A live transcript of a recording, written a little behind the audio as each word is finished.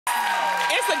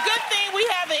It's a good thing we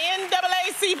have the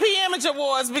NAACP Image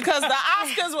Awards because the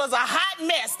Oscars was a hot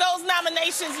mess. Those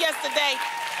nominations yesterday.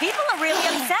 People are really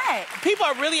upset. People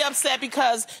are really upset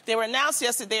because they were announced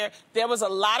yesterday. There was a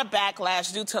lot of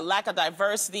backlash due to lack of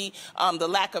diversity, the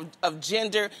lack of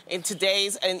gender in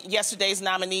today's and yesterday's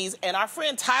nominees. And our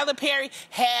friend Tyler Perry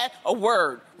had a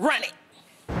word. Run it.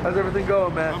 How's everything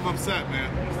going, man? I'm upset,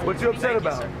 man. What you upset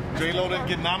about? J-Lo didn't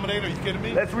get nominated. Are you kidding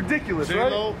me? That's ridiculous,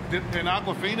 J-Lo right? and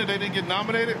Awkwafina, they didn't get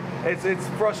nominated. It's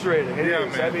frustrating. It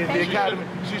is. Man. I mean, the Academy.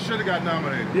 She should have got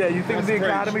nominated. Yeah, you think the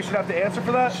Academy should have to answer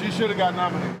for that? She should have got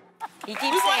nominated. We want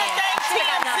to thank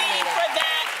TMZ for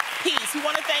that piece. We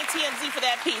want to thank TMZ for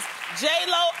that piece.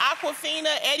 J-Lo, Awkwafina,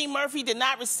 Eddie Murphy did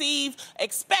not receive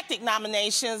expected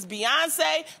nominations.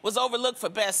 Beyonce was overlooked for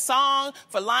Best Song,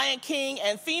 for Lion King,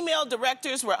 and female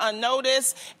directors were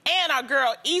unnoticed. And our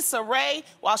girl Issa Rae,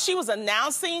 while she was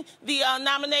announcing the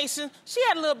nomination, she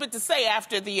had a little bit to say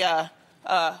after the,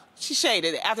 she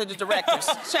shaded it after the directors.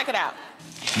 Check it out.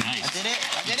 Nice.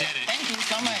 I did it. Thank you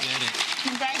so much.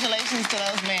 Congratulations to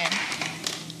those men.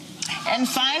 And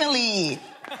finally...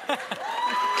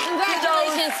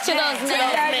 Congratulations to those men.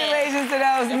 Congratulations to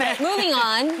those men. Moving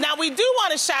on. Now, we do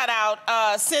want to shout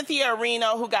out Cynthia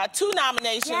Erivo, who got 2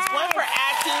 nominations, one for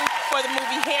acting for the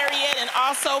movie Harriet and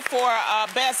also for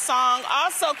Best Song.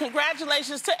 Also,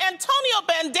 congratulations to Antonio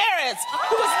Banderas,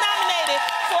 who was nominated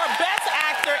for Best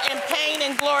Actor in Pain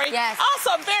and Glory. Yes.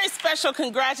 Also, very special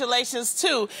congratulations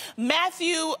to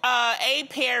Matthew A.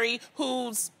 Perry,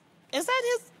 who's, is that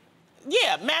his?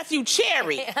 Yeah, Matthew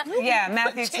Cherry. Yeah,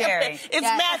 Matthew Cherry. It's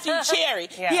Matthew Cherry.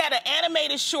 Yeah. He had an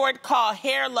animated short called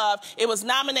Hair Love. It was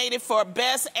nominated for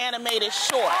Best Animated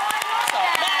Short. So,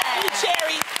 Matthew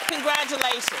Cherry,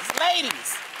 congratulations.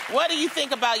 Ladies, what do you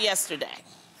think about yesterday?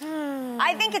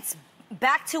 I think it's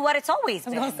back to what it's always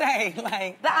been. I was gonna say,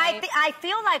 like... But I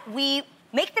feel like we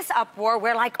make this uproar.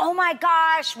 We're like, oh my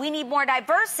gosh, we need more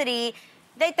diversity.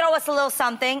 They throw us a little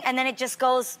something, and then it just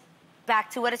goes...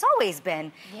 back to what it's always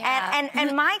been. Yeah.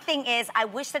 And my thing is, I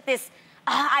wish that this,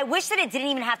 I wish that it didn't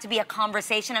even have to be a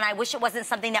conversation, and I wish it wasn't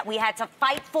something that we had to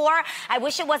fight for. I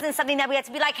wish it wasn't something that we had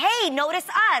to be like, hey, notice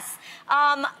us.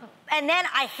 And then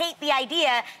I hate the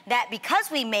idea that because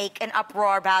we make an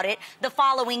uproar about it, the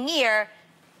following year,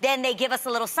 then they give us a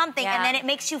little something, and then it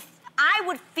makes you, I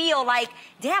would feel like,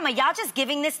 damn, are y'all just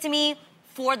giving this to me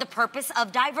for the purpose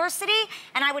of diversity?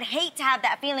 And I would hate to have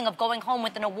that feeling of going home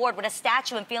with an award, with a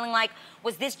statue, and feeling like,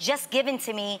 was this just given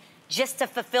to me just to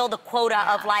fulfill the quota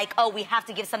of like, oh, we have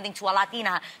to give something to a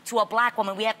Latina, to a black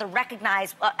woman, we have to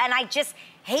recognize, and I just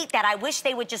hate that. I wish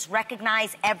they would just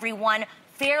recognize everyone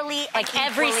fairly, like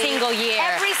every single year.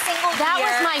 Every single year. That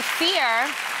was my fear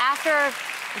after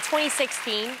the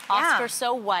 2016 Oscar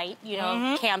So White, you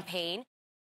know, campaign.